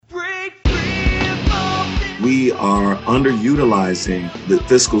we are underutilizing the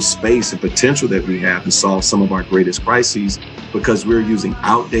fiscal space and potential that we have to solve some of our greatest crises because we're using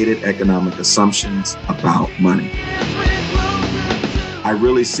outdated economic assumptions about money. I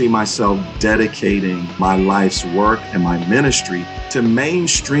really see myself dedicating my life's work and my ministry to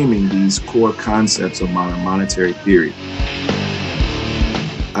mainstreaming these core concepts of modern monetary theory.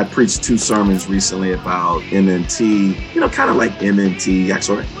 I preached 2 sermons recently about MMT, kind of like MMT, I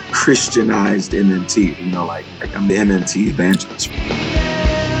sort of Christianized MMT, like I'm the MMT evangelist.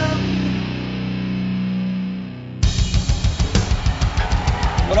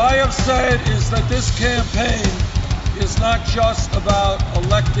 What I have said is that this campaign is not just about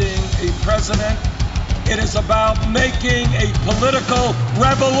electing a president. It is about making a political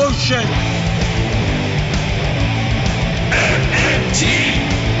revolution.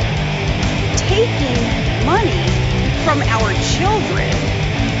 MMT. Taking money from our children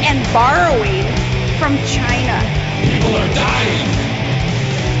and borrowing from China. People are dying.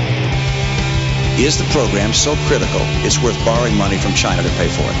 Is the program so critical it's worth borrowing money from China to pay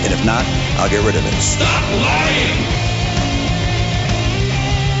for it? And if not, I'll get rid of it. Stop lying!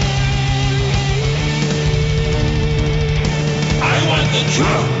 I want the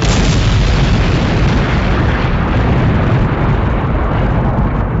truth!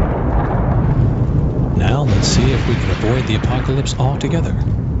 Now let's see if we can avoid the apocalypse altogether.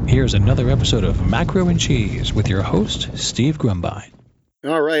 Here's another episode of Macro and Cheese with your host, Steve Grumbine.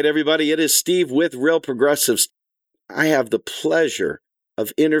 All right, everybody, it is Steve with Real Progressives. I have the pleasure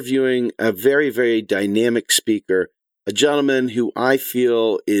of interviewing a very, very dynamic speaker, a gentleman who I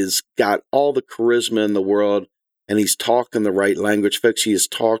feel is got all the charisma in the world, and he's talking the right language. Folks, he is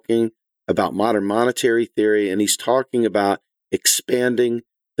talking about modern monetary theory, and he's talking about expanding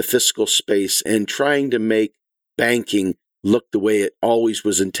the fiscal space and trying to make banking look the way it always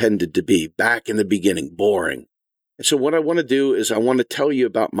was intended to be, back in the beginning, boring. And so what I want to do is I want to tell you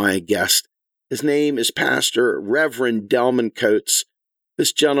about my guest. His name is Pastor Reverend Delmon Coates.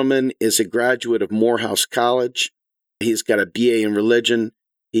 This gentleman is a graduate of Morehouse College. He's got a BA in religion.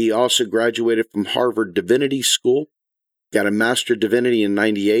 He also graduated from Harvard Divinity School, got a Master of Divinity in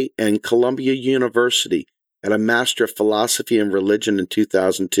 98, and Columbia University, got a Master of Philosophy and Religion in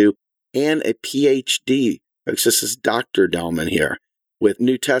 2002, and a PhD. Folks, this is Dr. Delmon here, with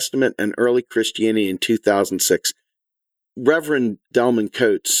New Testament and Early Christianity in 2006. Reverend Delmon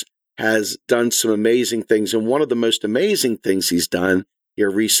Coates has done some amazing things, and one of the most amazing things he's done here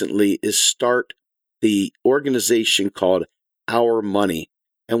recently is start the organization called Our Money.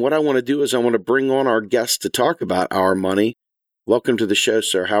 And what I want to do is I want to bring on our guest to talk about Our Money. Welcome to the show,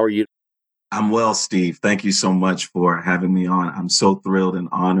 sir. How are you? I'm well, Steve. Thank you so much for having me on. I'm so thrilled and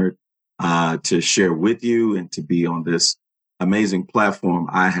honored to share with you and to be on this amazing platform.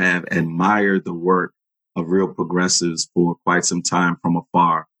 I have admired the work of Real Progressives for quite some time from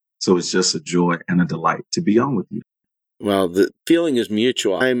afar. So it's just a joy and a delight to be on with you. Well, the feeling is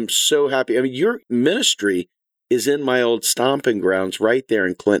mutual. I'm so happy. I mean, your ministry is in my old stomping grounds right there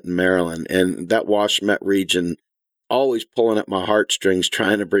in Clinton, Maryland. And that Washtenaw region always pulling at my heartstrings,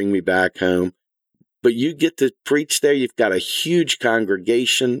 trying to bring me back home. But you get to preach there. You've got a huge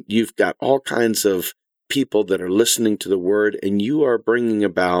congregation. You've got all kinds of people that are listening to the word, and you are bringing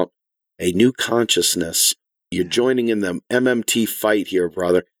about a new consciousness. You're joining in the MMT fight here,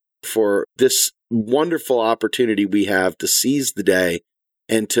 brother, for this wonderful opportunity we have to seize the day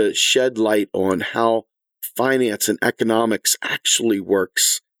and to shed light on how finance and economics actually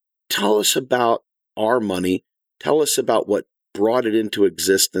works. Tell us about Our Money. Tell us about what brought it into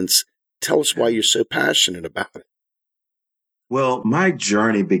existence. Tell us why you're so passionate about it. Well, my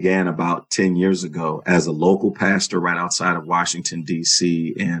journey began about 10 years ago as a local pastor right outside of Washington,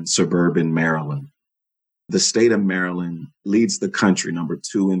 D.C. in suburban Maryland. The state of Maryland leads the country number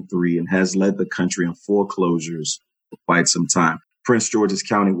 2 and 3 and has led the country in foreclosures for quite some time. Prince George's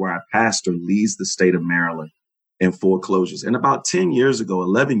County, where I pastor, leads the state of Maryland in foreclosures. And about 10 years ago,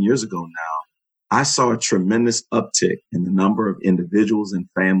 11 years ago now, I saw a tremendous uptick in the number of individuals and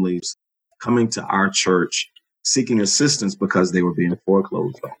families coming to our church seeking assistance because they were being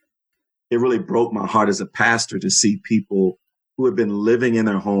foreclosed on. It really broke my heart as a pastor to see people who had been living in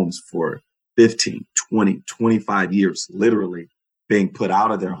their homes for 15, 20, 25 years, literally being put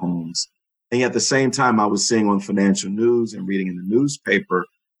out of their homes. And at the same time, I was seeing on financial news and reading in the newspaper,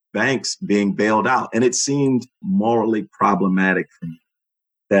 banks being bailed out. And it seemed morally problematic for me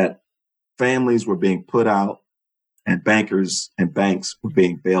that families were being put out and bankers and banks were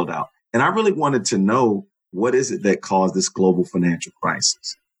being bailed out. And I really wanted to know, what is it that caused this global financial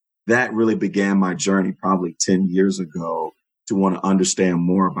crisis? That really began my journey probably 10 years ago to want to understand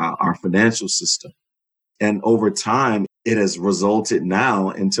more about our financial system. And over time, it has resulted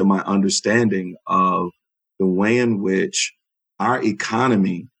now into my understanding of the way in which our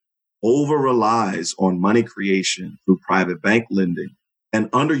economy over relies on money creation through private bank lending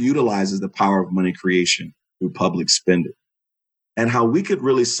and underutilizes the power of money creation through public spending. And how we could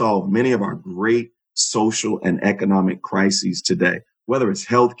really solve many of our great social and economic crises today, whether it's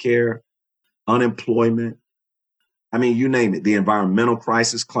healthcare, unemployment, I mean, you name it, the environmental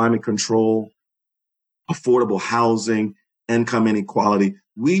crisis, climate control, affordable housing, income inequality.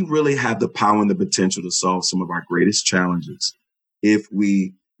 We really have the power and the potential to solve some of our greatest challenges if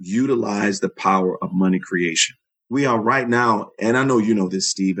we utilize the power of money creation. We are right now, and I know you know this,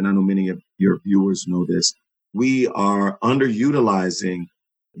 Steve, and I know many of your viewers know this, we are underutilizing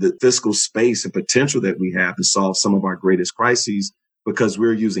the fiscal space and potential that we have to solve some of our greatest crises because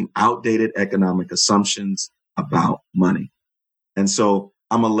we're using outdated economic assumptions about money. And so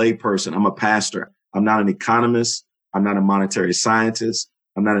I'm a layperson. I'm a pastor. I'm not an economist. I'm not a monetary scientist.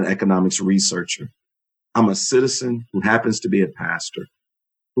 I'm not an economics researcher. I'm a citizen who happens to be a pastor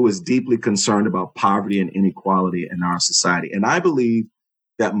who is deeply concerned about poverty and inequality in our society. And I believe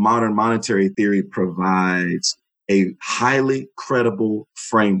that modern monetary theory provides a highly credible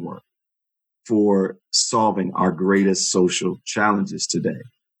framework for solving our greatest social challenges today.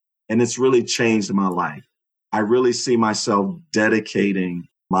 And it's really changed my life. I really see myself dedicating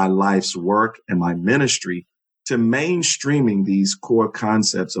my life's work and my ministry to mainstreaming these core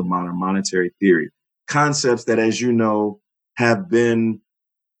concepts of modern monetary theory, concepts that, as you know, have been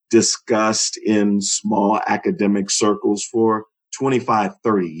discussed in small academic circles for 25,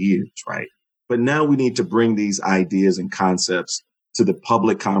 30 years, right? But now we need to bring these ideas and concepts to the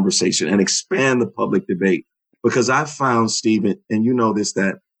public conversation and expand the public debate. Because I've found, Stephen, and you know this,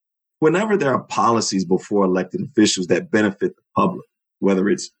 that whenever there are policies before elected officials that benefit the public, whether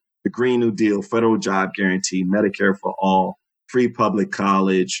it's the Green New Deal, federal job guarantee, Medicare for all, free public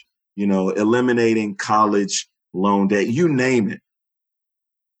college, eliminating college loan debt, you name it.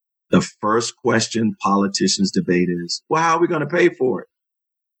 The first question politicians debate is, well, how are we going to pay for it?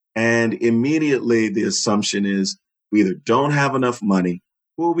 And immediately the assumption is we either don't have enough money,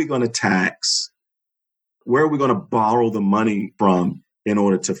 who are we going to tax? Where are we going to borrow the money from in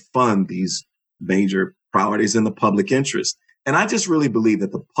order to fund these major priorities in the public interest? And I just really believe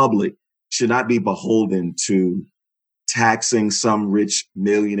that the public should not be beholden to taxing some rich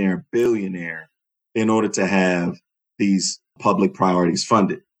millionaire, billionaire in order to have these public priorities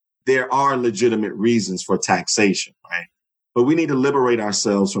funded. There are legitimate reasons for taxation, right? But we need to liberate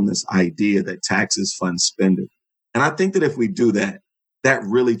ourselves from this idea that taxes fund spending. And I think that if we do that, that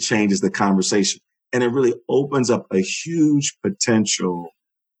really changes the conversation. And it really opens up a huge potential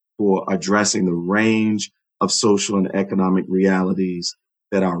for addressing the range of social and economic realities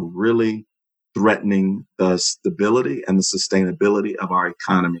that are really threatening the stability and the sustainability of our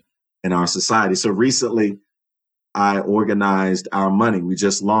economy and our society. So recently, I organized Our Money. We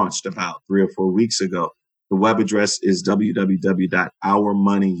just launched about 3 or 4 weeks ago. The web address is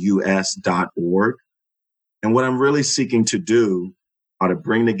www.ourmoneyus.org. And what I'm really seeking to do are to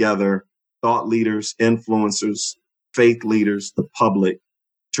bring together thought leaders, influencers, faith leaders, the public,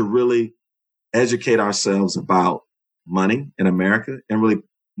 to really educate ourselves about money in America and really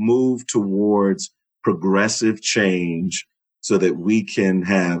move towards progressive change so that we can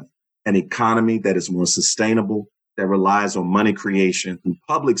have an economy that is more sustainable, that relies on money creation through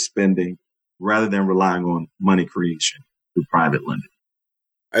public spending rather than relying on money creation through private lending.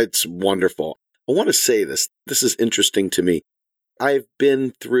 It's wonderful. I want to say this. This is interesting to me. I've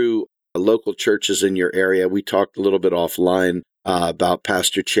been through local churches in your area. We talked a little bit offline about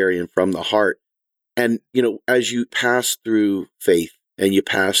Pastor Cherry and From the Heart. And, as you pass through faith and you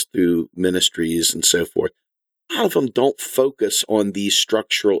pass through ministries and so forth, a lot of them don't focus on these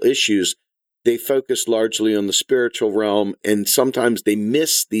structural issues. They focus largely on the spiritual realm, and sometimes they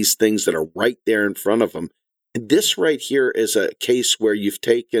miss these things that are right there in front of them. And this right here is a case where you've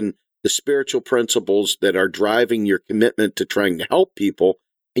taken the spiritual principles that are driving your commitment to trying to help people,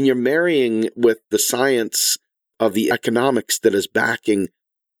 and you're marrying with the science of the economics that is backing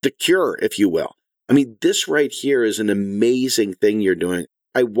the cure, if you will. I mean, this right here is an amazing thing you're doing.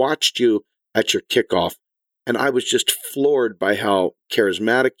 I watched you at your kickoff, and I was just floored by how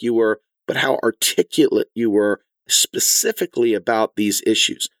charismatic you were, but how articulate you were specifically about these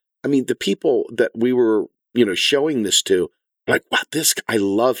issues. I mean, the people that we were, showing this to, like, wow, this guy, I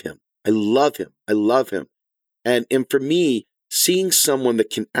love him. I love him. I love him. And for me, seeing someone that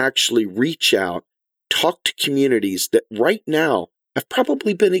can actually reach out, talk to communities that right now have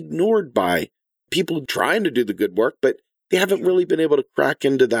probably been ignored by people trying to do the good work, but they haven't really been able to crack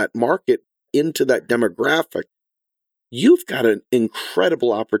into that market into that demographic, you've got an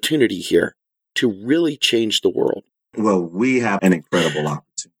incredible opportunity here to really change the world. Well, we have an incredible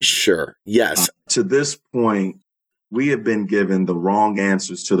opportunity. Sure. Yes. To this point, we have been given the wrong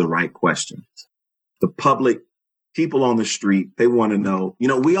answers to the right questions. The public, people on the street, they want to know,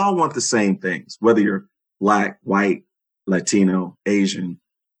 we all want the same things, whether you're Black, white, Latino, Asian,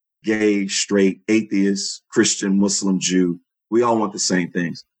 gay, straight, atheist, Christian, Muslim, Jew. We all want the same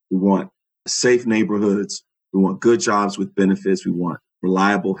things. We want safe neighborhoods. We want good jobs with benefits. We want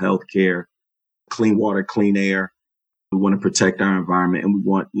reliable health care, clean water, clean air. We want to protect our environment, and we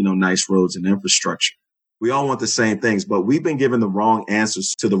want, nice roads and infrastructure. We all want the same things, but we've been given the wrong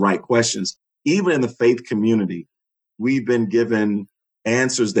answers to the right questions. Even in the faith community, we've been given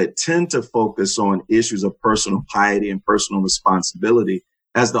answers that tend to focus on issues of personal piety and personal responsibility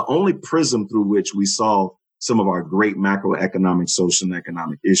as the only prism through which we solve some of our great macroeconomic, social, and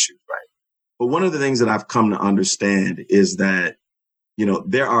economic issues, right? But one of the things that I've come to understand is that,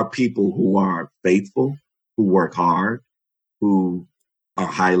 there are people who are faithful, who work hard, who are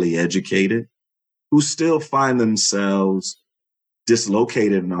highly educated, who still find themselves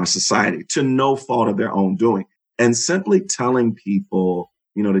dislocated in our society to no fault of their own doing. And simply telling people,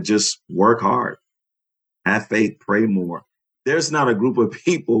 to just work hard, have faith, pray more. There's not a group of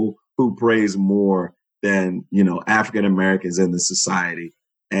people who prays more than, African Americans in the society.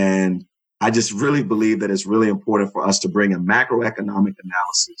 And I just really believe that it's really important for us to bring a macroeconomic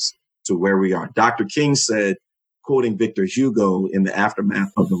analysis to where we are. Dr. King said, quoting Victor Hugo in the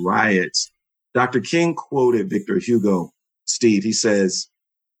aftermath of the riots, Dr. King quoted Victor Hugo, Steve. He says,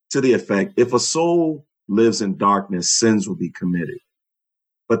 to the effect, if a soul lives in darkness, sins will be committed.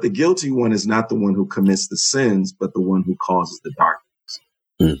 But the guilty one is not the one who commits the sins, but the one who causes the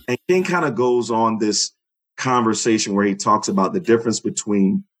darkness. And King kind of goes on this conversation where he talks about the difference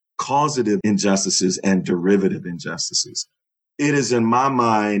between causative injustices and derivative injustices. It is, in my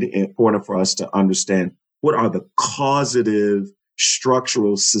mind, important for us to understand what are the causative,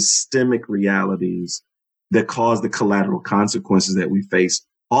 structural, systemic realities that cause the collateral consequences that we face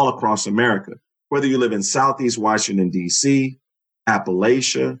all across America, whether you live in Southeast Washington, D.C.,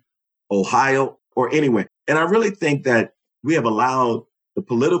 Appalachia, Ohio, or anywhere. And I really think that we have allowed the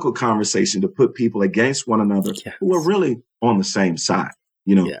political conversation to put people against one another who are really on the same side.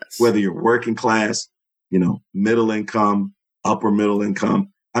 Whether you're working class, middle income, upper middle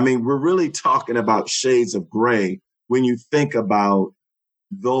income. I mean, we're really talking about shades of gray when you think about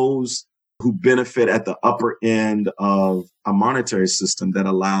those who benefit at the upper end of a monetary system that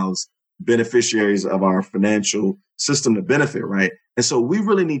allows beneficiaries of our financial system to benefit, right? And so we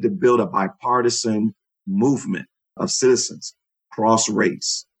really need to build a bipartisan movement of citizens across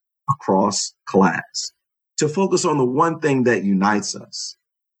race, across class, to focus on the one thing that unites us,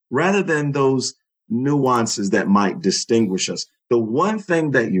 rather than those nuances that might distinguish us. The one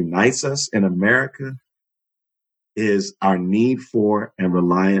thing that unites us in America is our need for and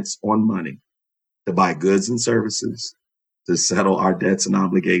reliance on money to buy goods and services, to settle our debts and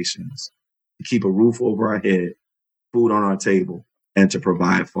obligations, to keep a roof over our head, food on our table, and to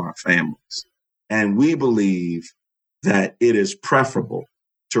provide for our families. And we believe that it is preferable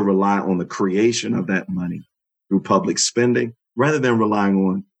to rely on the creation of that money through public spending rather than relying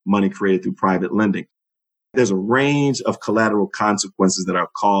on money created through private lending. There's a range of collateral consequences that are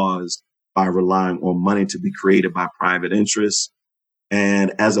caused by relying on money to be created by private interests.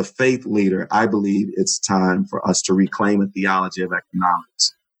 And as a faith leader, I believe it's time for us to reclaim a theology of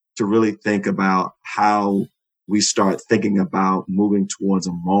economics, to really think about how we start thinking about moving towards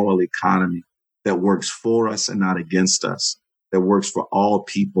a moral economy that works for us and not against us, that works for all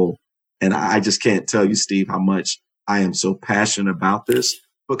people. And I just can't tell you, Steve, how much I am so passionate about this,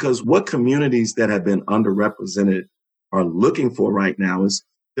 because what communities that have been underrepresented are looking for right now is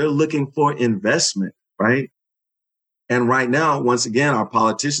they're looking for investment, right? And right now, once again, our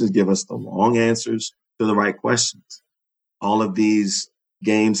politicians give us the wrong answers to the right questions. All of these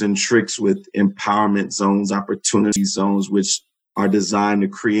games and tricks with empowerment zones, opportunity zones, which are designed to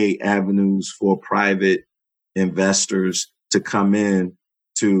create avenues for private investors to come in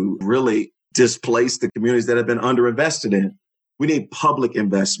to really displace the communities that have been underinvested in. We need public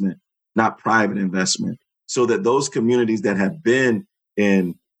investment, not private investment, so that those communities that have been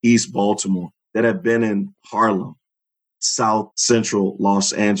in East Baltimore, that have been in Harlem, South Central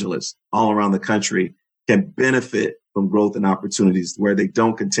Los Angeles, all around the country, can benefit from growth and opportunities where they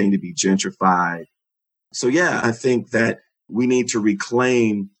don't continue to be gentrified. So, yeah, I think that we need to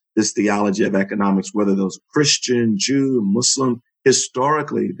reclaim this theology of economics, whether those Christian, Jew, Muslim.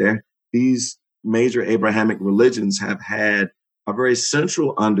 Historically, these major Abrahamic religions have had a very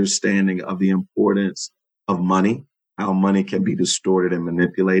central understanding of the importance of money, how money can be distorted and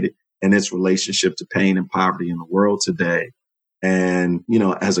manipulated, and its relationship to pain and poverty in the world today. And,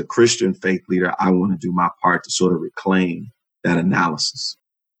 as a Christian faith leader, I want to do my part to sort of reclaim that analysis.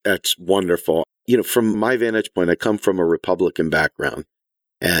 That's wonderful. From my vantage point, I come from a Republican background,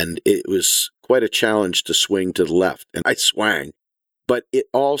 and it was quite a challenge to swing to the left, and I swang. But it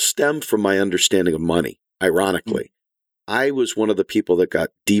all stemmed from my understanding of money, ironically. I was one of the people that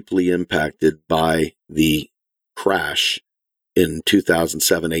got deeply impacted by the crash in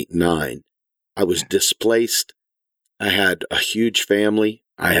 2007, 8, 9. I was displaced. I had a huge family.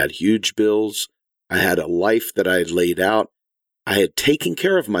 I had huge bills. I had a life that I had laid out. I had taken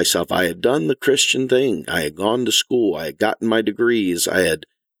care of myself. I had done the Christian thing. I had gone to school. I had gotten my degrees. I had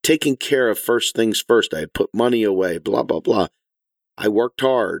taken care of first things first. I had put money away, blah, blah, blah. I worked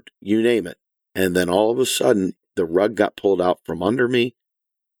hard, you name it. And then all of a sudden, the rug got pulled out from under me.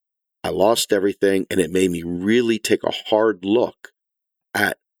 I lost everything, and it made me really take a hard look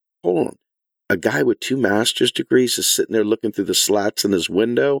at, hold on, a guy with 2 master's degrees is sitting there looking through the slats in his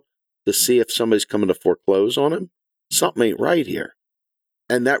window to see if somebody's coming to foreclose on him. Something ain't right here.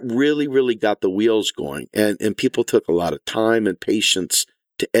 And that really, really got the wheels going. And people took a lot of time and patience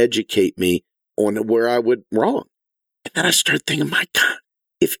to educate me on where I went wrong. And then I started thinking, my God,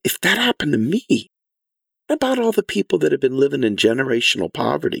 if that happened to me, what about all the people that have been living in generational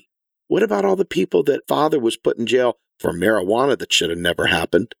poverty? What about all the people that father was put in jail for marijuana that should have never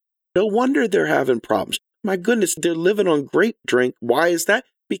happened? No wonder they're having problems. My goodness, they're living on grape drink. Why is that?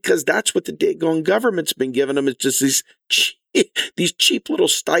 Because that's what the daggone government's been giving them. It's just these cheap little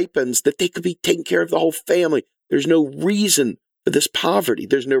stipends that they could be taking care of the whole family. There's no reason for this poverty.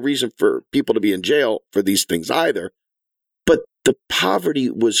 There's no reason for people to be in jail for these things either. But the poverty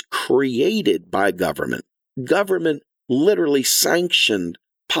was created by government. Government literally sanctioned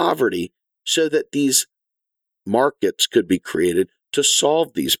poverty so that these markets could be created to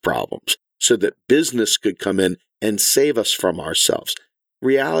solve these problems, so that business could come in and save us from ourselves.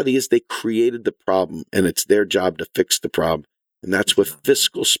 Reality is they created the problem, and it's their job to fix the problem. And that's with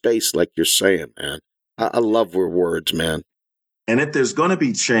fiscal space, like you're saying, man. I love your words, man. And if there's going to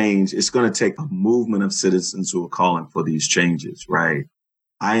be change, it's going to take a movement of citizens who are calling for these changes, right?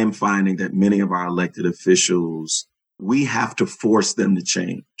 I am finding that many of our elected officials, we have to force them to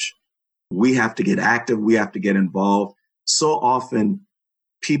change. We have to get active. We have to get involved. So often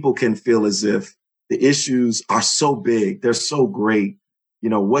people can feel as if the issues are so big. They're so great.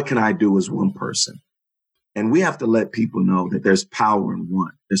 What can I do as one person? And we have to let people know that there's power in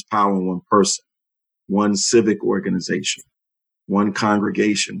one. There's power in one person, one civic organization, one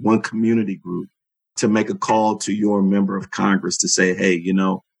congregation, one community group, to make a call to your member of Congress to say, hey,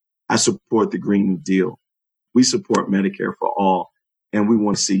 I support the Green New Deal. We support Medicare for all, and we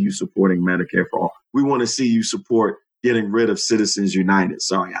want to see you supporting Medicare for all. We want to see you support getting rid of Citizens United.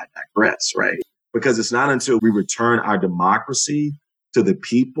 Sorry, I digress, right? Because it's not until we return our democracy to the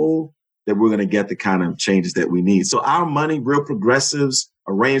people that we're going to get the kind of changes that we need. So our money, Real Progressives,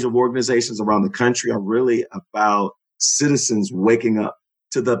 a range of organizations around the country, are really about citizens waking up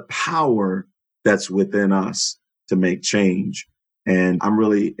to the power that's within us to make change. And I'm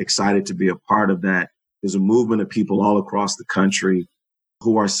really excited to be a part of that. There's a movement of people all across the country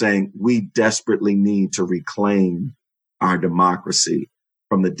who are saying we desperately need to reclaim our democracy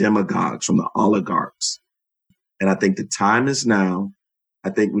from the demagogues, from the oligarchs. And I think the time is now. I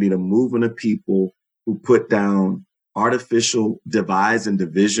think we need a movement of people who put down artificial divides and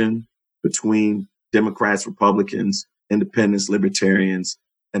division between Democrats, Republicans, independents, libertarians,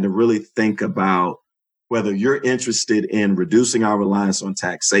 and to really think about whether you're interested in reducing our reliance on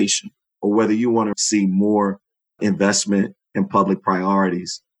taxation or whether you want to see more investment in public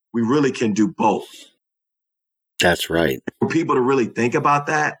priorities. We really can do both. That's right. For people to really think about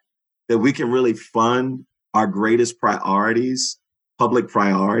that we can really fund our greatest priorities, public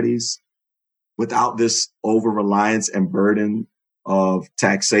priorities, without this over-reliance and burden of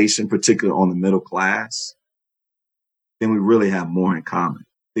taxation, particularly on the middle class, then we really have more in common.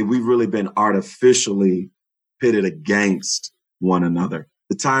 That we've really been artificially pitted against one another.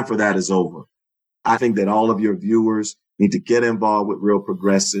 The time for that is over. I think that all of your viewers need to get involved with Real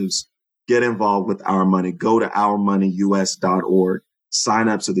Progressives, get involved with Our Money. Go to ourmoneyus.org, sign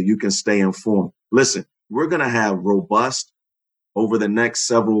up so that you can stay informed. Listen, we're going to have robust, over the next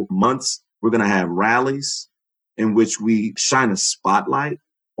several months, we're going to have rallies in which we shine a spotlight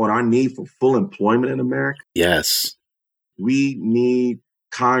on our need for full employment in America. Yes. We need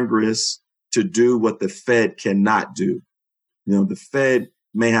Congress to do what the Fed cannot do. The Fed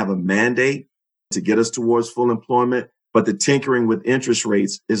may have a mandate to get us towards full employment, But the tinkering with interest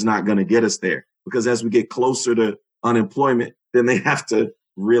rates is not going to get us there, because as we get closer to unemployment, then they have to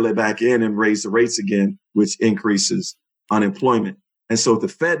reel it back in and raise the rates again, which increases unemployment. And so if the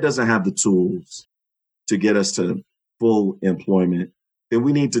Fed doesn't have the tools to get us to full employment, then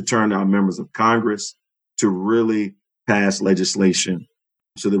we need to turn to our members of Congress to really pass legislation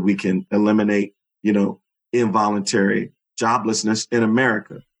so that we can eliminate, involuntary joblessness in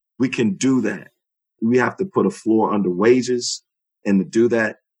America. We can do that. We have to put a floor under wages. And to do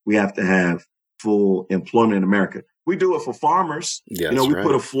that, we have to have full employment in America. We do it for farmers. Yes, we right.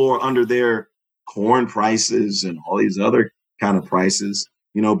 put a floor under their corn prices and all these other kind of prices,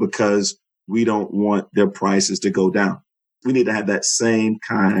 because we don't want their prices to go down. We need to have that same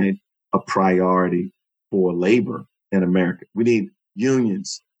kind of priority for labor in America. We need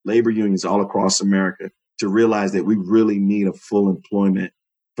unions, labor unions all across America to realize that we really need a full employment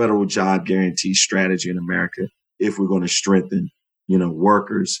federal job guarantee strategy in America if we're going to strengthen,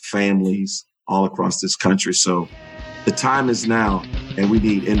 workers, families all across this country. So the time is now, and we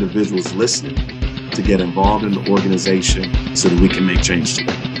need individuals listening to get involved in the organization so that we can make change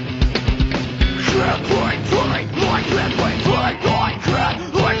together.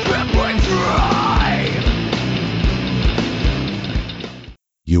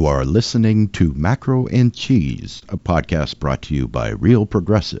 You are listening to Macro and Cheese, a podcast brought to you by Real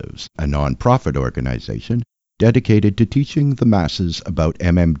Progressives, a nonprofit organization dedicated to teaching the masses about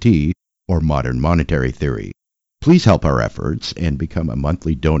MMT, or modern monetary theory. Please help our efforts and become a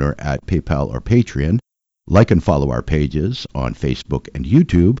monthly donor at PayPal or Patreon. Like and follow our pages on Facebook and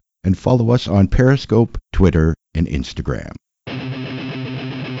YouTube, and follow us on Periscope, Twitter, and Instagram.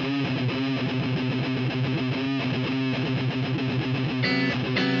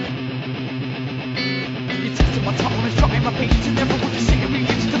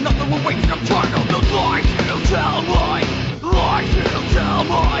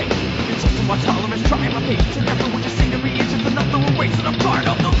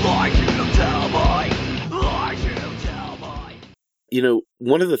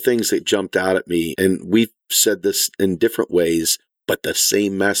 One of the things that jumped out at me, and we've said this in different ways, but the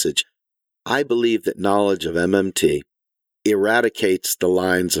same message, I believe that knowledge of MMT eradicates the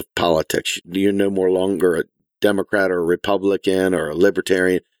lines of politics. You're no more longer a Democrat or a Republican or a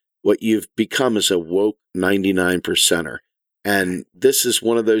Libertarian. What you've become is a woke 99%er. And this is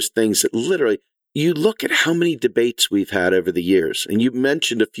one of those things that literally, you look at how many debates we've had over the years, and you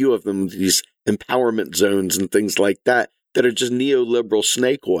mentioned a few of them, these empowerment zones and things like that are just neoliberal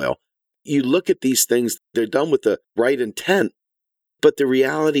snake oil. You look at these things, they're done with the right intent, but the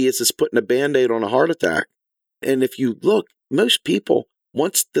reality is it's putting a Band-Aid on a heart attack. And if you look, most people,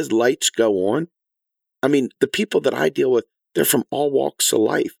 once the lights go on, the people that I deal with, they're from all walks of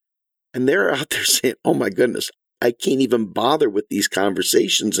life. And they're out there saying, oh my goodness, I can't even bother with these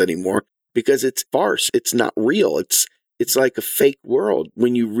conversations anymore because it's farce. It's not real. It's like a fake world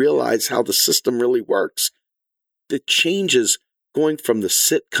when you realize how the system really works. The changes going from the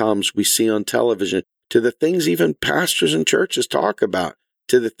sitcoms we see on television to the things even pastors and churches talk about,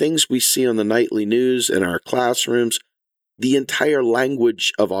 to the things we see on the nightly news in our classrooms, the entire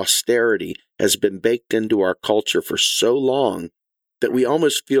language of austerity has been baked into our culture for so long that we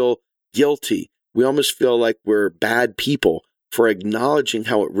almost feel guilty. We almost feel like we're bad people for acknowledging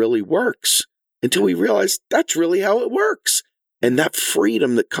how it really works until we realize that's really how it works. And that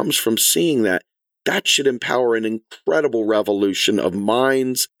freedom that comes from seeing that should empower an incredible revolution of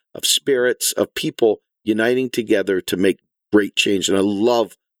minds, of spirits, of people uniting together to make great change. And I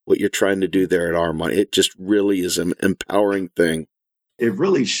love what you're trying to do there at Our Money. It just really is an empowering thing. It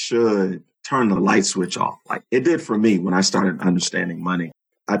really should turn the light switch off. Like it did for me when I started understanding money.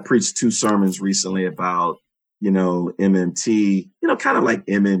 I preached 2 sermons recently about, MMT, kind of like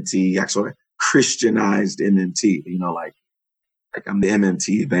MMT, actually Christianized MMT, like I'm the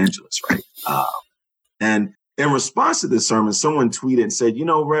MMT evangelist, right? And in response to this sermon, someone tweeted and said,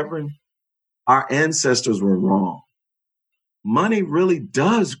 Reverend, our ancestors were wrong. Money really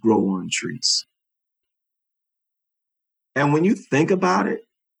does grow on trees. And when you think about it,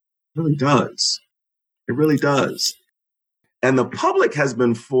 it really does. It really does. And the public has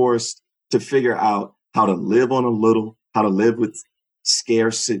been forced to figure out how to live on a little, how to live with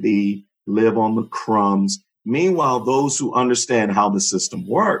scarcity, live on the crumbs. Meanwhile, those who understand how the system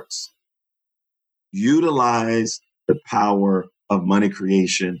works utilize the power of money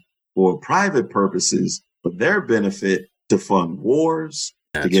creation for private purposes for their benefit to fund wars,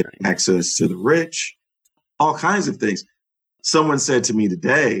 to get access to the rich, all kinds of things. Someone said to me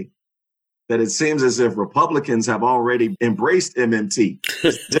today that it seems as if Republicans have already embraced MMT.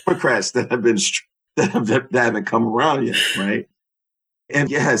 It's Democrats that have been that haven't come around yet, right? And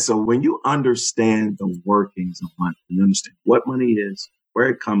yeah, so when you understand the workings of money, you understand what money is, where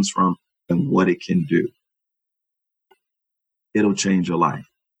it comes from, and what it can do, it'll change your life.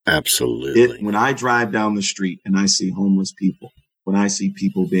 Absolutely. When I drive down the street and I see homeless people, when I see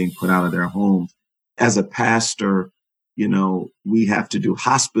people being put out of their homes, as a pastor, you know, we have to do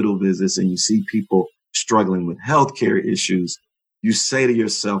hospital visits and you see people struggling with healthcare issues. You say to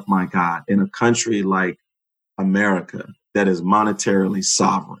yourself, my God, in a country like America that is monetarily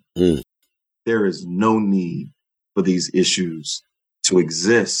sovereign, there is no need for these issues to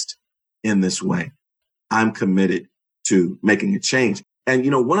exist in this way. I'm committed to making a change. And,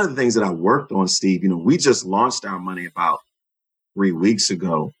 you know, one of the things that I worked on, Steve, you know, we just launched our money about 3 weeks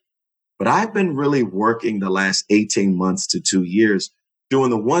ago, but I've been really working the last 18 months to 2 years doing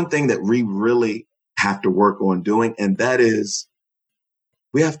the one thing that we really have to work on doing. And that is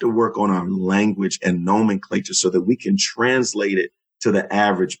we have to work on our language and nomenclature so that we can translate it to the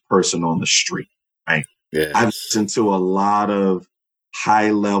average person on the street, right? Yes. I've listened to a lot of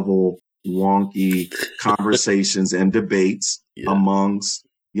high level, wonky conversations and debates amongst,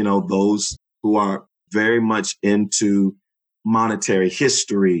 you know, those who are very much into monetary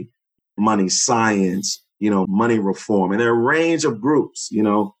history, money science, you know, money reform. And there are a range of groups, you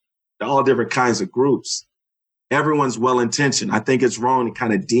know, all different kinds of groups. Everyone's well-intentioned. I think it's wrong to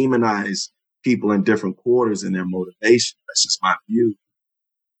kind of demonize people in different quarters in their motivation. That's just my view.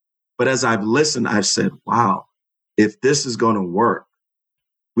 But as I've listened, I've said, wow, if this is going to work,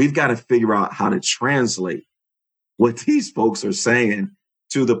 we've got to figure out how to translate what these folks are saying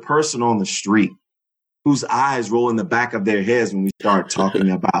to the person on the street whose eyes roll in the back of their heads when we start talking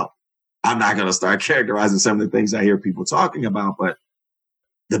about, I'm not going to start characterizing some of the things I hear people talking about, but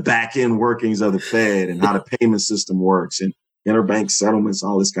the back end workings of the Fed and how the payment system works and interbank settlements,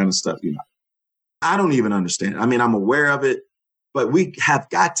 all this kind of stuff. You know, I don't even understand. I mean, I'm aware of it, but we have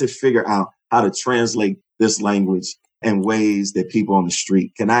got to figure out how to translate this language in ways that people on the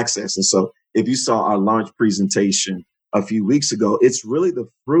street can access. And so if you saw our launch presentation a few weeks ago, it's really the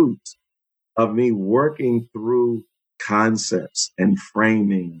fruit of me working through concepts and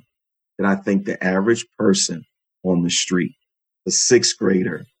framing that I think the average person on the street, the sixth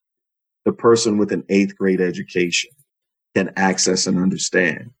grader, the person with an 8th grade education can access and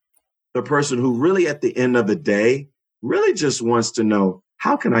understand. The person who really at the end of the day really just wants to know,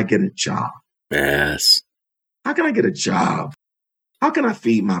 how can I get a job? Yes. How can I get a job? How can I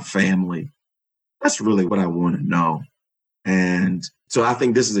feed my family? That's really what I want to know. And so I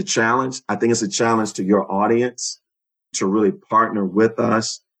think this is a challenge. I think it's a challenge to your audience to really partner with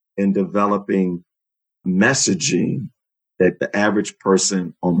us in developing messaging that the average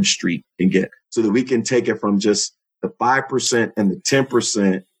person on the street can get so that we can take it from just the 5% and the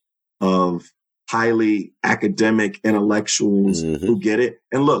 10% of highly academic intellectuals who get it.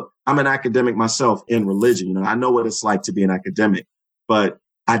 And look, I'm an academic myself in religion. You know, I know what it's like to be an academic, but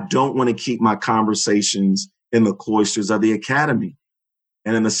I don't want to keep my conversations in the cloisters of the academy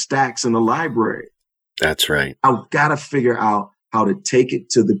and in the stacks in the library. That's right. I've got to figure out how to take it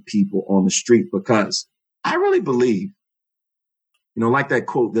to the people on the street, because I really believe, you know, like that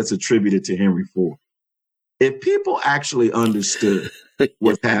quote that's attributed to Henry Ford, if people actually understood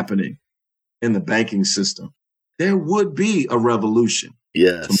what's happening in the banking system, there would be a revolution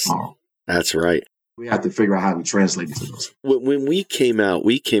tomorrow. That's right. We have to figure out how to translate it to those. When we came out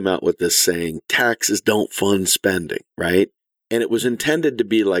with this saying, taxes don't fund spending, right? And it was intended to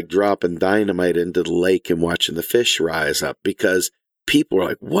be like dropping dynamite into the lake and watching the fish rise up, because people are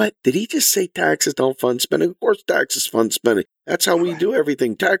like, what? Did he just say taxes don't fund spending? Of course taxes fund spending. That's how we do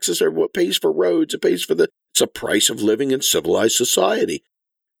everything. Taxes are what pays for roads. It pays for it's a price of living in civilized society.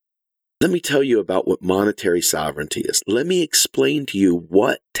 Let me tell you about what monetary sovereignty is. Let me explain to you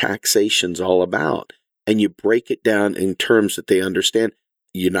what taxation's all about. And you break it down in terms that they understand.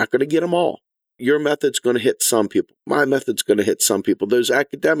 You're not going to get them all. Your method's going to hit some people. My method's going to hit some people. Those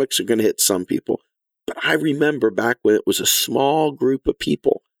academics are going to hit some people. But I remember back when it was a small group of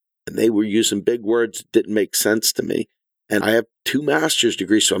people and they were using big words that didn't make sense to me. And I have 2 master's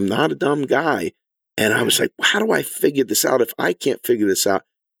degrees, so I'm not a dumb guy. And I was like, how do I figure this out if I can't figure this out?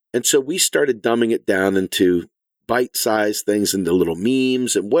 And so we started dumbing it down into bite-sized things, into little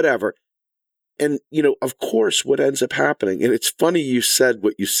memes and whatever. And, you know, of course, what ends up happening, and it's funny you said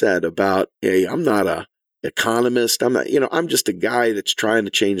what you said about, hey, I'm not a economist. I'm not, you know, I'm just a guy that's trying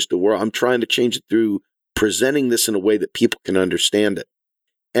to change the world. I'm trying to change it through presenting this in a way that people can understand it.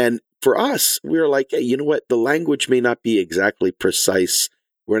 And for us, we're like, hey, you know what? The language may not be exactly precise.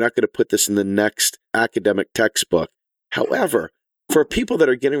 We're not going to put this in the next academic textbook. However, For people that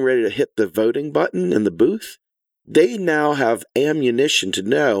are getting ready to hit the voting button in the booth, they now have ammunition to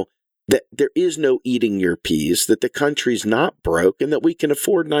know that there is no eating your peas, that the country's not broke, and that we can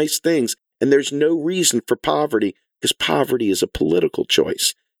afford nice things. And there's no reason for poverty, because poverty is a political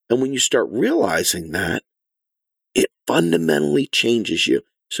choice. And when you start realizing that, it fundamentally changes you.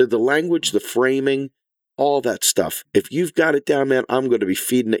 So the language, the framing, all that stuff, if you've got it down, man, I'm going to be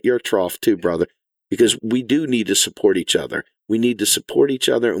feeding at your trough too, brother, because we do need to support each other. We need to support each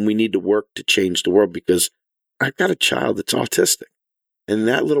other, and we need to work to change the world, because I've got a child that's autistic, and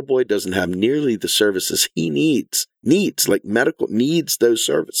that little boy doesn't have nearly the services he needs like medical, needs those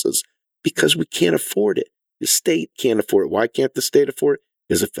services, because we can't afford it. The state can't afford it. Why can't the state afford it?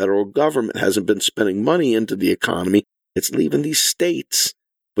 Because the federal government hasn't been spending money into the economy. It's leaving these states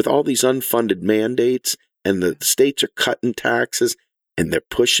with all these unfunded mandates, and the states are cutting taxes, and they're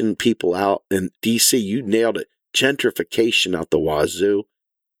pushing people out. In D.C., you nailed it. Gentrification out the wazoo.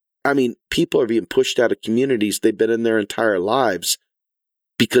 I mean, people are being pushed out of communities they've been in their entire lives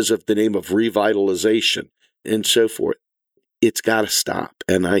because of the name of revitalization and so forth. It's got to stop.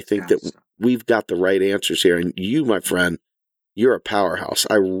 And I think that we've got the right answers here. And you, my friend, you're a powerhouse.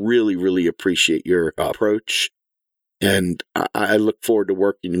 I really, really appreciate your approach. And I look forward to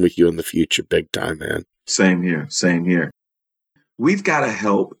working with you in the future. Big time, man. Same here. Same here. We've got to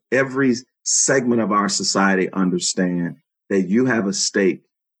help every segment of our society understand that you have a stake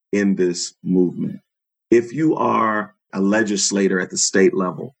in this movement. If you are a legislator at the state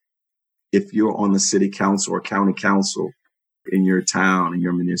level, if you're on the city council or county council in your town, in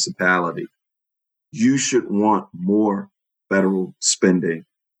your municipality, you should want more federal spending,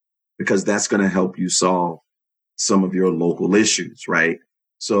 because that's going to help you solve some of your local issues, right?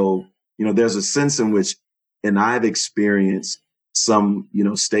 So, there's a sense in which, and I've experienced some,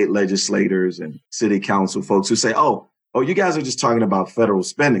 state legislators and city council folks who say, oh, you guys are just talking about federal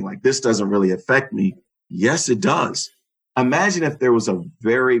spending. Like, this doesn't really affect me. Yes, it does. Imagine if there was a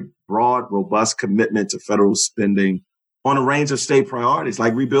very broad, robust commitment to federal spending on a range of state priorities,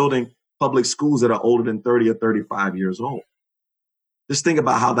 like rebuilding public schools that are older than 30 or 35 years old. Just think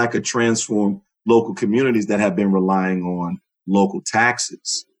about how that could transform local communities that have been relying on local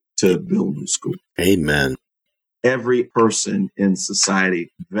taxes to build new schools. Amen. Every person in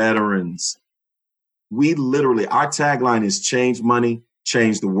society, veterans, we literally, our tagline is change money,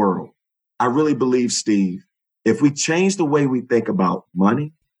 change the world. I really believe, Steve, if we change the way we think about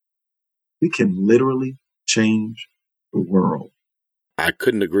money, we can literally change the world. I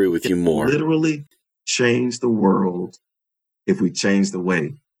couldn't agree with you more. Literally change the world if we change the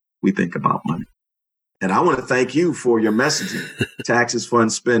way we think about money. And I want to thank you for your messaging, taxes,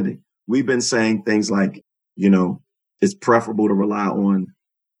 fund spending. We've been saying things like, it's preferable to rely on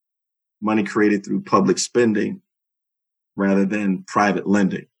money created through public spending rather than private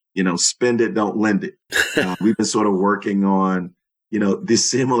lending. Spend it, don't lend it. We've been sort of working on, this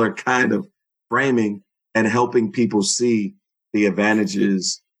similar kind of framing and helping people see the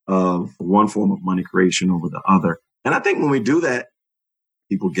advantages of one form of money creation over the other. And I think when we do that,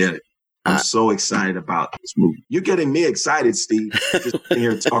 people get it. I'm so excited about this movie. You're getting me excited, Steve, just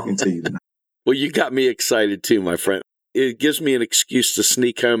here talking to you tonight. Well, you got me excited too, my friend. It gives me an excuse to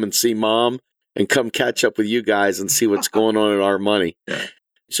sneak home and see Mom and come catch up with you guys and see what's going on in our money. Yeah.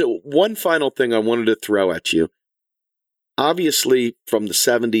 So one final thing I wanted to throw at you. Obviously, from the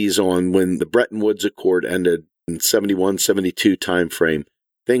 70s on, when the Bretton Woods Accord ended in 71, 72 timeframe,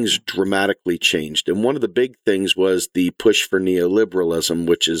 things dramatically changed. And one of the big things was the push for neoliberalism,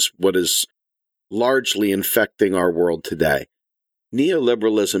 which is what is largely infecting our world today.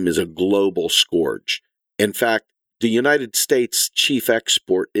 Neoliberalism is a global scourge. In fact, the United States' chief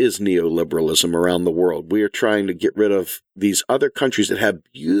export is neoliberalism around the world. We are trying to get rid of these other countries that have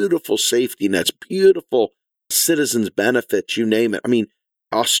beautiful safety nets, beautiful citizens' benefits, you name it. I mean,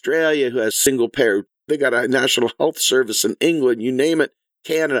 Australia, who has single payer, they got a national health service in England, you name it,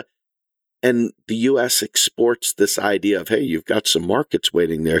 Canada. And the U.S. exports this idea of, hey, you've got some markets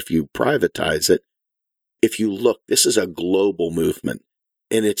waiting there if you privatize it. If you look, this is a global movement.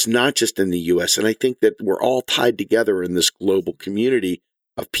 And it's not just in the U.S. And I think that we're all tied together in this global community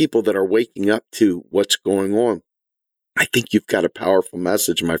of people that are waking up to what's going on. I think you've got a powerful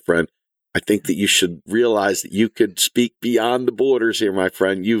message, my friend. I think that you should realize that you could speak beyond the borders here, my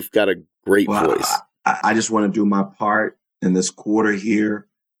friend. You've got a great voice. I just want to do my part in this quarter here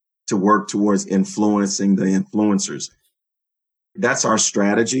to work towards influencing the influencers. That's our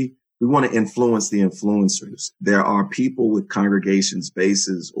strategy. We want to influence the influencers. There are people with congregations,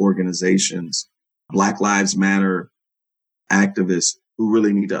 bases, organizations, Black Lives Matter activists who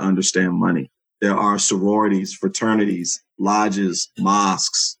really need to understand money. There are sororities, fraternities, lodges,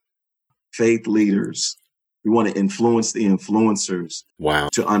 mosques, faith leaders. We want to influence the influencers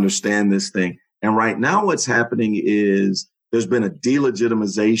to understand this thing. And right now what's happening is there's been a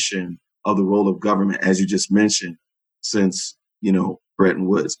delegitimization of the role of government, as you just mentioned, since, Bretton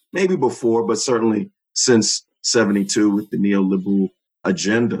Woods. Maybe before, but certainly since 72 with the neoliberal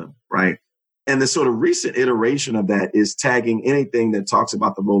agenda, right? And the sort of recent iteration of that is tagging anything that talks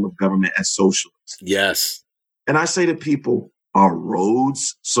about the role of government as socialist. Yes. And I say to people, are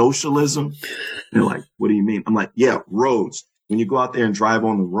roads socialism? They're like, what do you mean? I'm like, yeah, roads. When you go out there and drive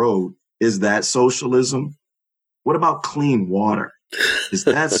on the road, is that socialism? What about clean water? Is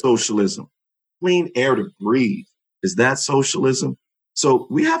that socialism? Clean air to breathe. Is that socialism? So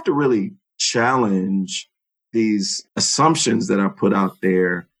we have to really challenge these assumptions that are put out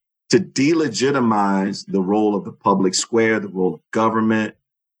there to delegitimize the role of the public square, the role of government,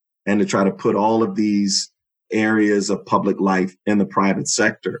 and to try to put all of these areas of public life in the private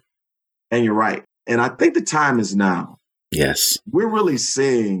sector. And you're right. And I think the time is now. Yes. We're really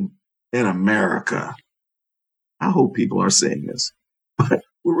seeing in America, I hope people are seeing this, but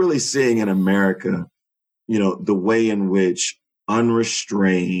we're really seeing in America, the way in which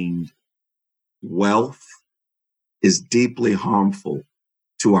unrestrained wealth is deeply harmful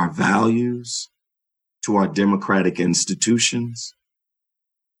to our values, to our democratic institutions,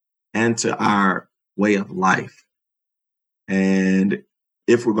 and to our way of life. And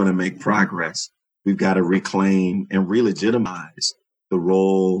if we're going to make progress, we've got to reclaim and re-legitimize the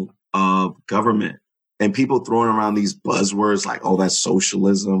role of government. And people throwing around these buzzwords like, oh, that's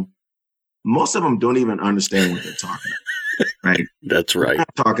socialism. Most of them don't even understand what they're talking about, right? That's right. We're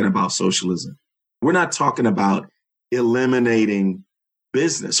not talking about socialism. We're not talking about eliminating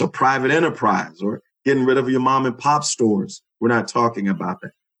business or private enterprise or getting rid of your mom and pop stores. We're not talking about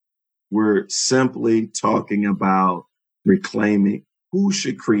that. We're simply talking about reclaiming who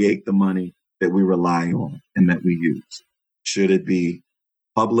should create the money that we rely on and that we use. Should it be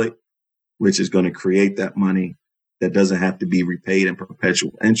public, which is going to create that money that doesn't have to be repaid in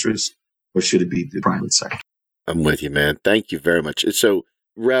perpetual interest, or should it be the private sector? I'm with you, man. Thank you very much. So,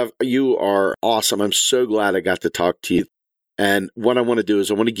 Rev, you are awesome. I'm so glad I got to talk to you. And what I want to do is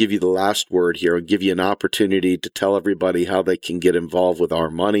I want to give you the last word here and give you an opportunity to tell everybody how they can get involved with Our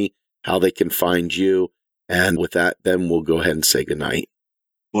Money, how they can find you. And with that, then we'll go ahead and say goodnight.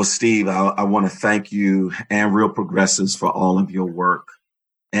 Well, Steve, I want to thank you and Real Progressives for all of your work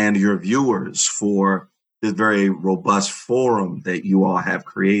and your viewers for this very robust forum that you all have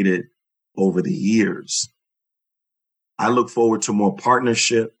created over the years. I look forward to more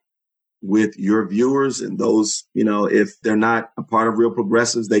partnership with your viewers and those, if they're not a part of Real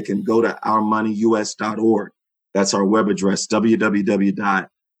Progressives, they can go to ourmoneyus.org. That's our web address,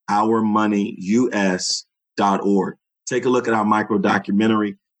 www.ourmoneyus.org. Take a look at our micro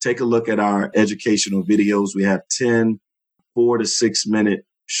documentary. Take a look at our educational videos. We have 10 4 to 6 minute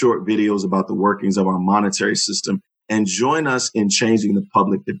short videos about the workings of our monetary system, and join us in changing the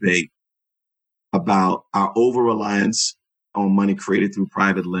public debate about our over-reliance on money created through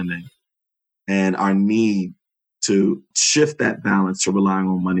private lending and our need to shift that balance to relying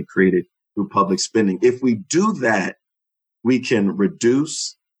on money created through public spending. If we do that, we can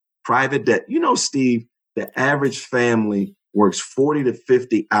reduce private debt. Steve, the average family works 40 to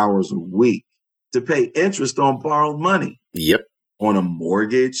 50 hours a week to pay interest on borrowed money. Yep. On a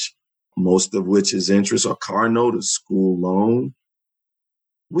mortgage, most of which is interest, or car note, or school loan.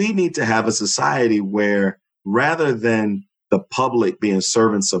 We need to have a society where rather than the public being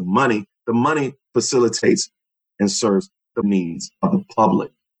servants of money, the money facilitates and serves the needs of the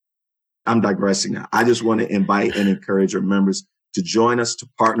public. I'm digressing now. I just want to invite and encourage our members to join us, to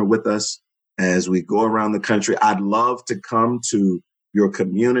partner with us as we go around the country. I'd love to come to your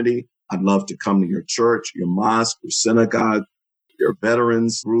community. I'd love to come to your church, your mosque, your synagogue, your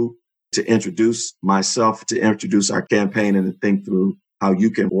veterans group, to introduce myself, to introduce our campaign, and to think through how you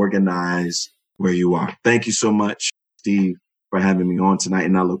can organize where you are. Thank you so much, Steve, for having me on tonight.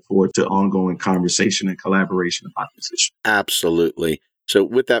 And I look forward to ongoing conversation and collaboration about this issue. Absolutely. So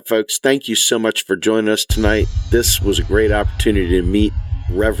with that, folks, thank you so much for joining us tonight. This was a great opportunity to meet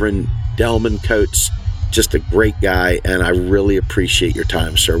Reverend Delmon Coates. Just a great guy, and I really appreciate your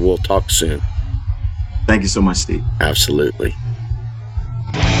time, sir. We'll talk soon. Thank you so much, Steve. Absolutely.